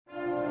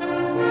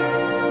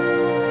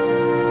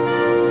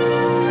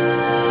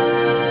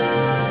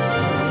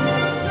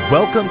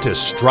Welcome to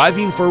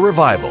Striving for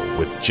Revival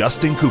with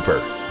Justin Cooper.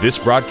 This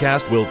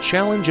broadcast will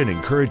challenge and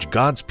encourage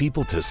God's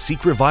people to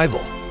seek revival.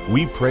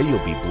 We pray you'll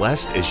be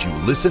blessed as you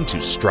listen to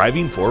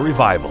Striving for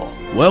Revival.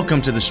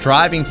 Welcome to the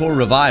Striving for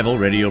Revival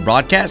radio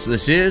broadcast.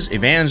 This is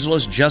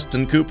Evangelist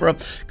Justin Cooper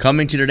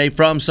coming to you today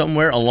from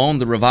somewhere along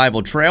the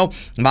Revival Trail.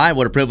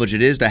 What a privilege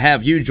it is to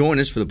have you join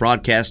us for the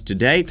broadcast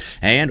today.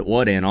 And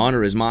what an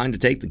honor is mine to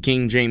take the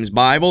King James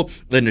Bible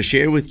and to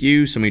share with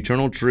you some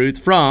eternal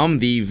truth from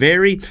the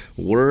very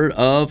Word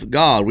of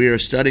God. We are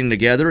studying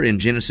together in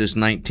Genesis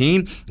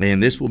 19,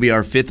 and this will be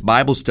our fifth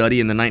Bible study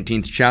in the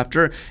 19th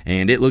chapter.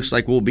 And it looks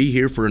like we'll be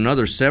here for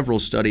another several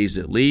studies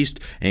at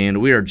least.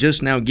 And we are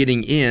just now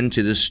getting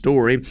into the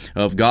story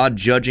of God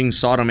judging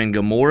Sodom and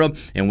Gomorrah,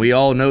 and we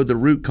all know the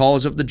root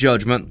cause of the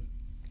judgment.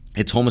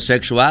 It's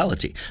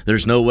homosexuality.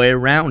 There's no way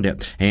around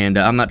it. And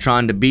I'm not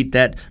trying to beat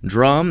that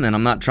drum, and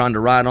I'm not trying to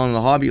ride on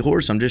the hobby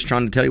horse. I'm just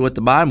trying to tell you what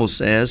the Bible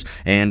says,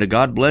 and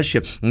God bless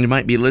you. And you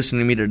might be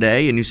listening to me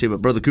today, and you say,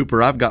 but Brother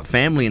Cooper, I've got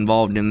family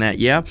involved in that.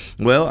 Yeah,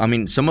 well, I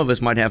mean, some of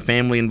us might have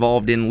family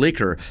involved in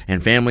liquor,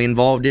 and family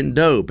involved in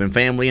dope, and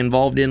family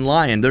involved in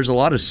lying. There's a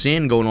lot of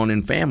sin going on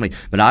in family,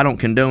 but I don't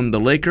condone the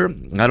liquor.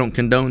 I don't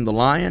condone the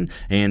lying,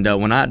 and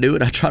when I do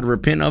it, I try to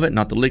repent of it,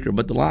 not the liquor,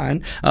 but the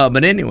lying.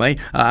 But anyway,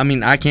 I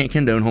mean, I can't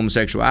condone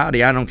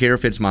homosexuality. I don't care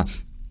if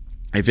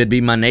it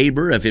be my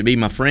neighbor, if it be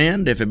my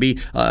friend, if it be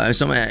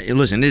somebody.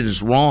 Listen, it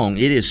is wrong.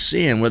 It is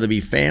sin, whether it be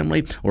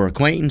family or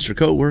acquaintance or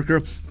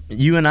coworker.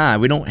 You and I,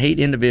 we don't hate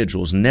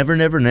individuals. Never,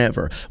 never,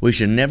 never. We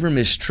should never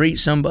mistreat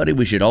somebody.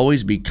 We should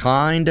always be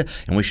kind,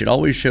 and we should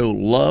always show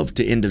love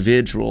to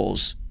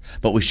individuals.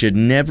 But we should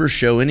never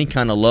show any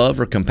kind of love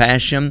or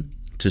compassion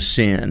to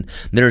sin.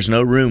 There's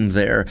no room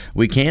there.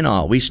 We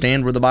cannot. We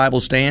stand where the Bible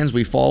stands.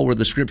 We fall where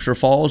the Scripture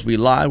falls. We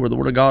lie where the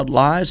Word of God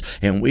lies.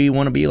 And we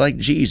want to be like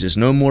Jesus.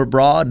 No more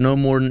broad, no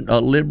more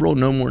liberal,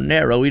 no more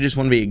narrow. We just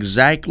want to be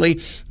exactly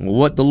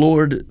what the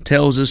Lord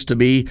tells us to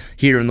be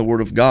here in the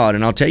Word of God.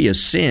 And I'll tell you,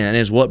 sin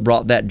is what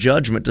brought that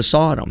judgment to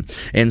Sodom.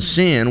 And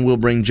sin will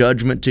bring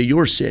judgment to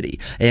your city.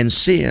 And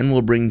sin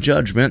will bring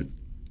judgment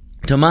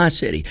to my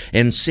city,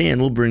 and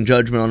sin will bring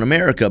judgment on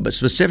America. But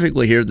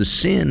specifically here, the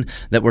sin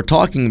that we're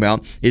talking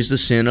about is the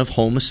sin of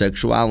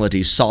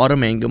homosexuality,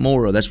 Sodom and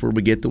Gomorrah. That's where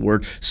we get the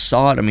word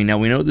sodomy. Now,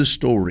 we know the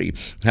story,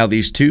 how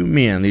these two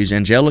men, these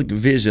angelic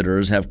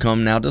visitors, have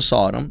come now to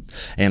Sodom,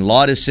 and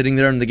Lot is sitting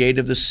there in the gate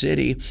of the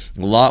city.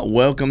 Lot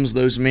welcomes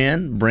those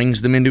men,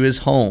 brings them into his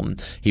home.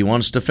 He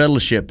wants to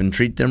fellowship and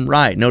treat them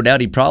right. No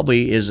doubt he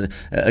probably is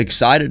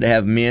excited to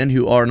have men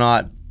who are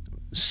not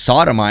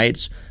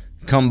sodomites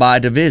come by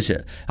to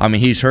visit. I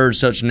mean, he's heard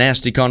such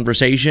nasty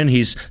conversation.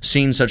 He's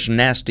seen such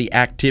nasty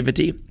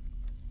activity.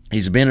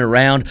 He's been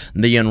around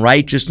the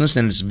unrighteousness,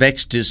 and it's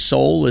vexed his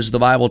soul, as the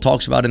Bible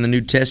talks about in the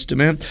New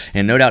Testament.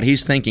 And no doubt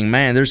he's thinking,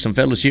 man, there's some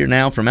fellows here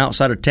now from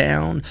outside of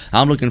town.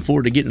 I'm looking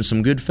forward to getting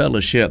some good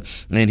fellowship.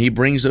 And he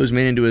brings those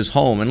men into his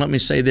home. And let me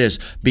say this,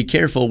 be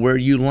careful where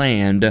you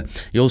land.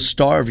 You'll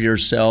starve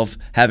yourself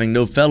having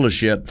no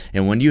fellowship.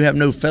 And when you have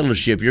no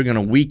fellowship, you're going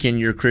to weaken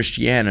your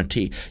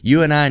Christianity.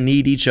 You and I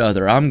need each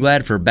other. I'm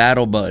glad for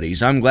battle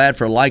buddies. I'm glad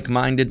for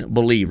like-minded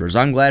believers.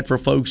 I'm glad for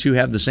folks who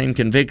have the same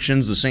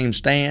convictions, the same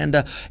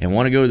stand, and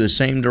want to go the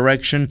same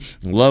direction,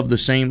 love the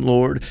same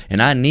Lord.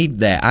 And I need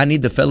that. I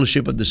need the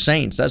fellowship of the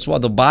saints. That's why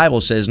the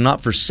Bible says,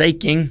 not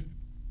forsaking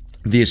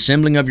the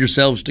assembling of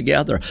yourselves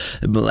together,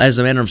 as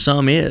the manner of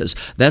some is.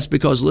 That's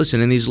because, listen,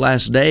 in these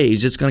last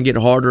days, it's going to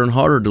get harder and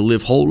harder to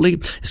live holy.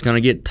 It's going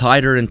to get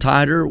tighter and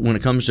tighter when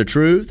it comes to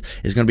truth.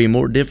 It's going to be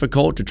more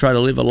difficult to try to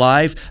live a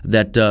life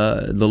that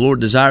the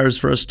Lord desires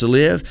for us to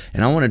live.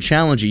 And I want to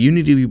challenge you. You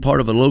need to be part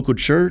of a local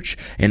church,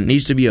 and it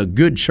needs to be a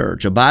good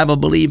church, a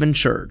Bible-believing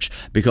church,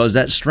 because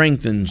that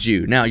strengthens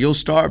you. Now, you'll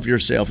starve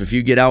yourself if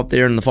you get out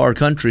there in the far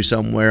country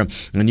somewhere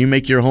and you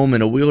make your home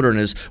in a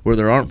wilderness where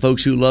there aren't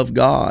folks who love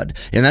God.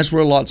 And that's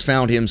where Lot's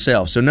found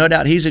himself. So no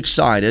doubt he's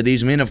excited.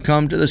 These men have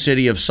come to the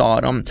city of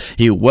Sodom.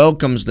 He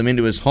welcomes them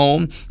into his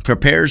home,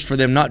 prepares for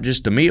them not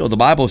just a meal. The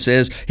Bible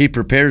says he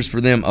prepares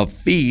for them a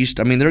feast.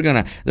 I mean, they're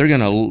gonna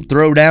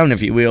throw down,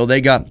 if you will.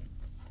 They got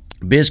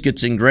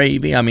biscuits and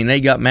gravy. I mean,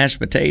 they got mashed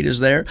potatoes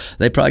there.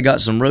 They probably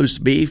got some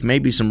roast beef,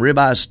 maybe some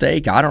ribeye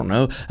steak. I don't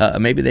know.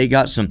 Maybe they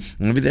got some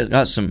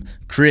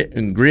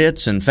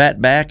grits and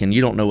fat back, and you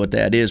don't know what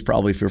that is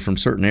probably if you're from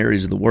certain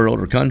areas of the world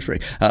or country.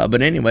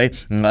 But anyway,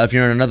 if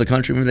you're in another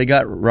country, maybe they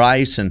got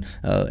rice and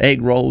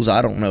egg rolls.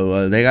 I don't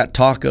know. They got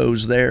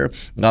tacos there.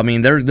 I mean,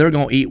 they're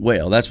going to eat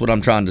well. That's what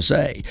I'm trying to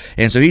say.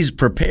 And so he's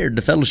prepared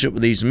to fellowship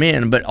with these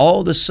men, but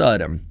all of a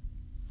sudden,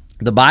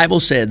 the Bible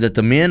said that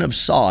the men of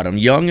Sodom,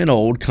 young and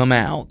old, come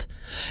out.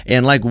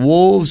 And like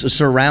wolves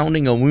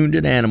surrounding a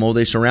wounded animal,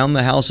 they surround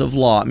the house of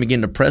Lot and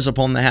begin to press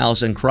upon the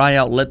house and cry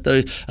out,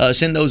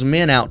 send those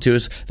men out to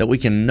us that we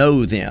can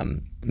know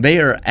them. They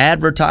are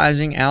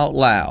advertising out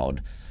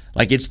loud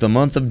like it's the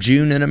month of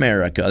June in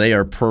America. They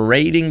are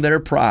parading their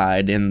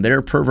pride and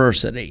their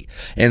perversity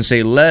and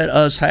say, let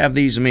us have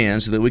these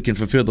men so that we can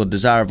fulfill the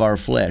desire of our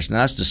flesh.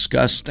 Now, that's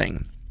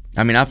disgusting.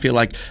 I mean, I feel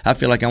like I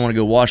want to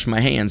go wash my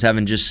hands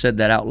having just said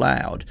that out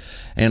loud.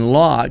 And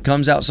Lot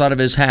comes outside of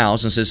his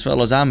house and says,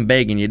 fellas, I'm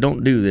begging you,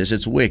 don't do this.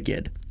 It's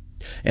wicked.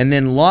 And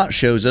then Lot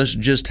shows us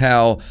just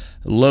how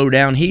low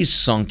down he's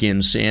sunk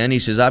in sin. He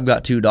says, I've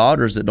got 2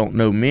 daughters that don't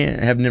know men,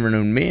 have never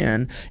known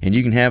men, and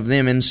you can have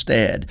them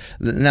instead.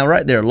 Now,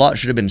 right there, Lot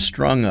should have been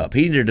strung up.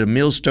 He needed a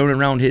millstone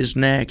around his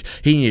neck.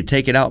 He needed to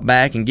take it out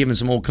back and give him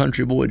some old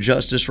country boy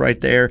justice right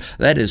there.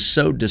 That is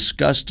so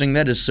disgusting.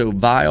 That is so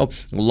vile.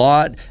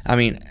 Lot, I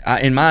mean,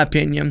 in my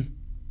opinion,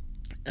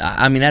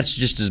 that's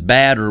just as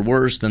bad or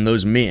worse than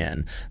those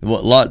men,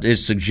 what Lot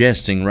is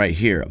suggesting right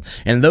here.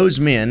 And those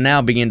men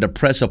now begin to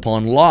press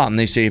upon Lot, and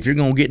they say, if you're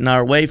going to get in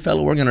our way,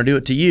 fellow, we're going to do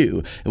it to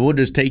you. And we'll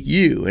just take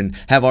you and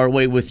have our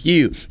way with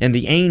you. And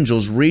the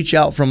angels reach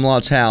out from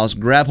Lot's house,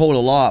 grab hold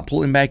of Lot,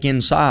 pull him back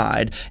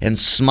inside, and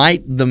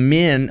smite the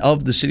men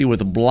of the city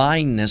with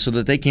blindness so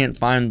that they can't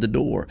find the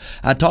door.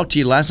 I talked to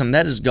you last time.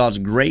 That is God's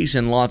grace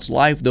in Lot's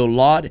life. Though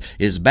Lot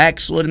is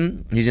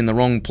backslidden, he's in the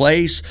wrong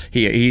place,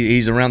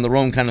 he's around the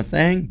wrong kind of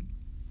thing,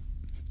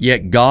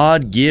 yet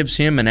God gives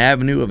him an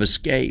avenue of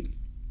escape.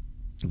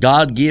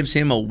 God gives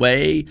him a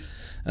way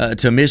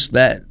to miss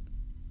that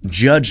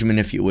judgment,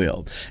 if you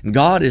will.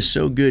 God is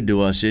so good to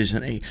us,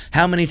 isn't he?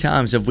 How many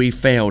times have we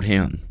failed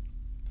him?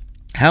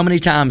 How many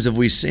times have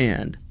we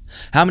sinned?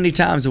 How many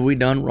times have we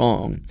done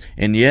wrong?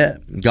 And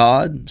yet,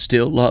 God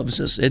still loves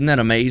us. Isn't that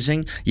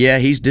amazing? Yeah,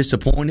 he's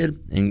disappointed,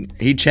 and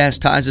he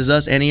chastises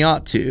us, and he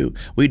ought to.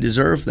 We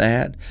deserve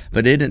that.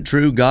 But isn't it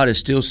true? God is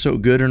still so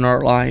good in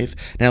our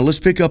life. Now, let's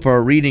pick up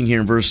our reading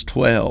here in verse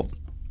 12.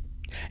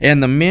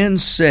 And the men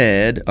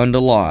said unto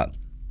Lot,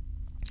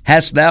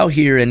 Hast thou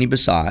here any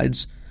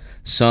besides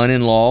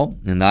son-in-law,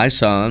 and thy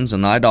sons,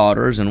 and thy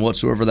daughters, and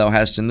whatsoever thou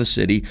hast in the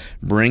city?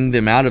 Bring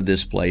them out of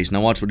this place.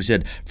 Now watch what he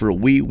said. For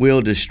we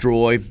will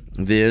destroy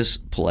this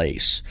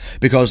place,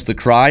 because the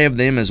cry of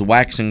them is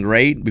waxing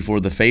great before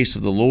the face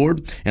of the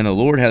Lord, and the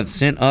Lord hath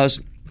sent us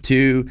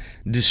to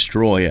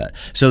destroy it.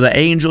 So the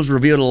angels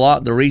revealed a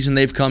lot the reason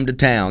they've come to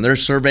town. They're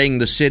surveying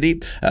the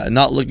city,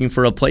 not looking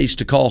for a place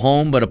to call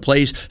home, but a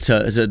place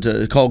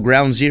to call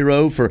ground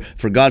zero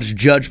for God's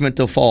judgment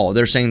to fall.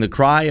 They're saying the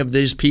cry of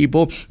these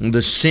people,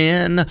 the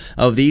sin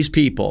of these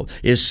people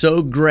is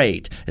so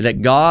great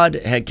that God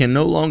can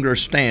no longer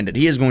stand it.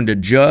 He is going to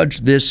judge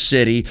this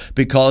city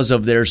because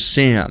of their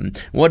sin.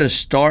 What a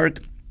stark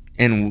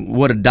and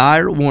what a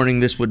dire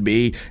warning this would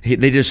be.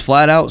 They just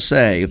flat out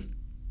say,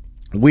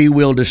 we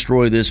will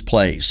destroy this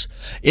place.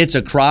 It's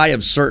a cry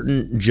of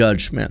certain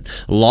judgment.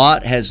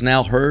 Lot has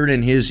now heard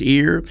in his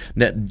ear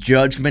that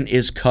judgment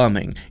is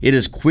coming. It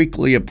is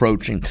quickly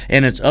approaching,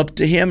 and it's up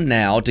to him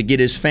now to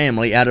get his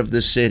family out of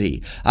the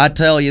city. I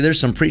tell you, there's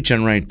some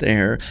preaching right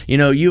there. You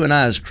know, you and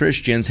I as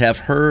Christians have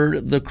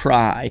heard the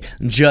cry,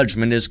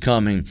 judgment is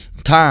coming.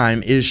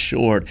 Time is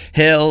short.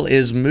 Hell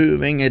is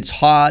moving. It's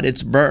hot.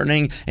 It's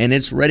burning. And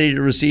it's ready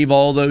to receive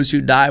all those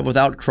who die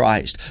without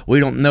Christ.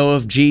 We don't know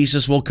if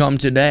Jesus will come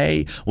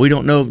today. We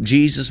don't know if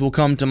Jesus will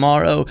come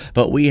tomorrow.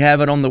 But we have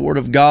it on the Word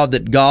of God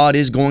that God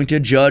is going to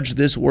judge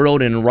this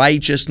world in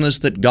righteousness,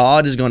 that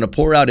God is going to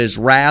pour out His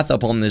wrath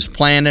upon this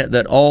planet,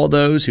 that all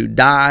those who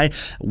die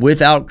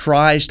without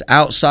Christ,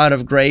 outside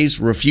of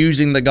grace,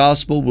 refusing the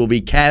gospel, will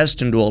be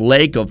cast into a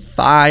lake of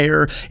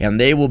fire,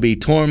 and they will be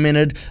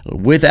tormented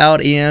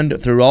without end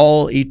through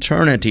all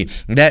eternity.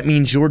 That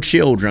means your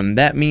children.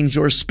 That means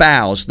your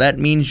spouse. That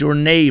means your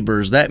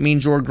neighbors. That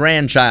means your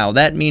grandchild.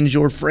 That means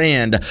your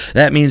friend.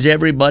 That means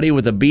everybody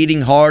with a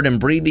beating heart and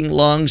breathing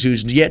lungs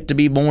who's yet to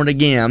be born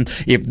again.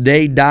 If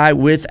they die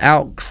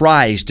without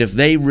Christ, if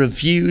they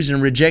refuse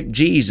and reject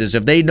Jesus,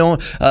 if they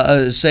don't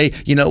say,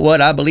 you know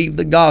what, I believe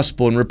the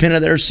gospel and repent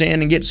of their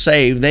sin and get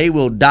saved, they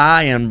will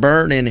die and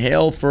burn in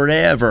hell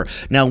forever.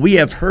 Now, we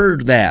have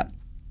heard that.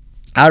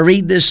 I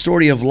read this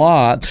story of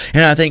Lot,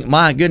 and I think,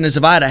 my goodness,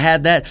 if I'd have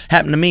had that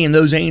happen to me, and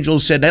those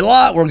angels said, hey,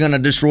 Lot, we're going to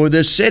destroy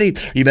this city.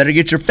 You better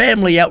get your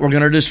family out. We're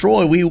going to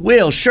destroy. We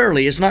will.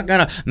 Surely. It's not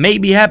going to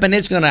maybe happen.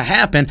 It's going to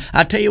happen.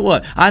 I tell you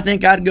what, I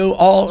think I'd go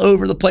all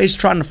over the place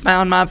trying to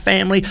find my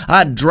family.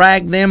 I'd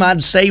drag them.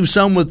 I'd save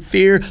some with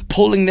fear,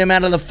 pulling them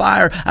out of the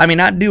fire. I mean,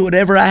 I'd do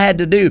whatever I had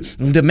to do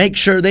to make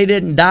sure they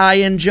didn't die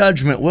in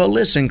judgment. Well,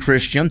 listen,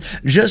 Christian,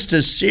 just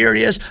as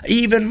serious,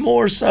 even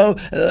more so,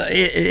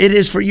 it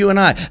is for you and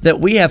I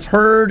that we have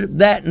heard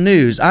that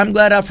news. I'm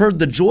glad I've heard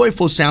the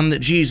joyful sound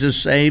that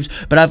Jesus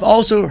saves, but I've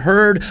also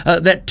heard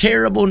that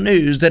terrible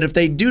news that if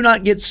they do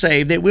not get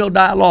saved, they will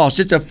die lost.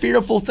 It's a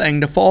fearful thing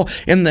to fall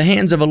in the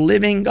hands of a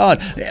living God.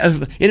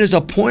 It is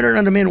appointed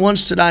unto men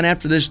once to die, and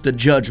after this the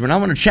judgment. I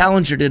want to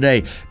challenge you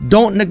today.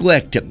 Don't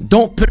neglect it.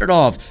 Don't put it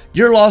off.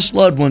 Your lost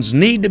loved ones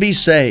need to be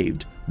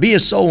saved. Be a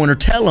soul winner.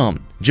 Tell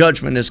them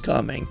judgment is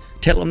coming.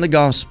 Tell them the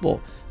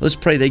gospel. Let's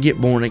pray they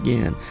get born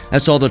again.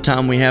 That's all the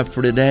time we have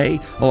for today.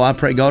 Oh, I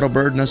pray God will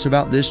burden us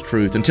about this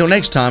truth. Until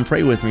next time,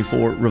 pray with me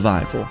for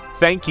revival.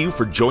 Thank you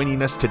for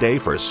joining us today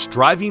for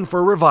Striving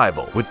for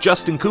Revival with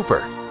Justin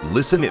Cooper.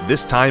 Listen at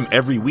this time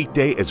every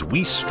weekday as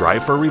we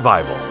strive for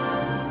revival.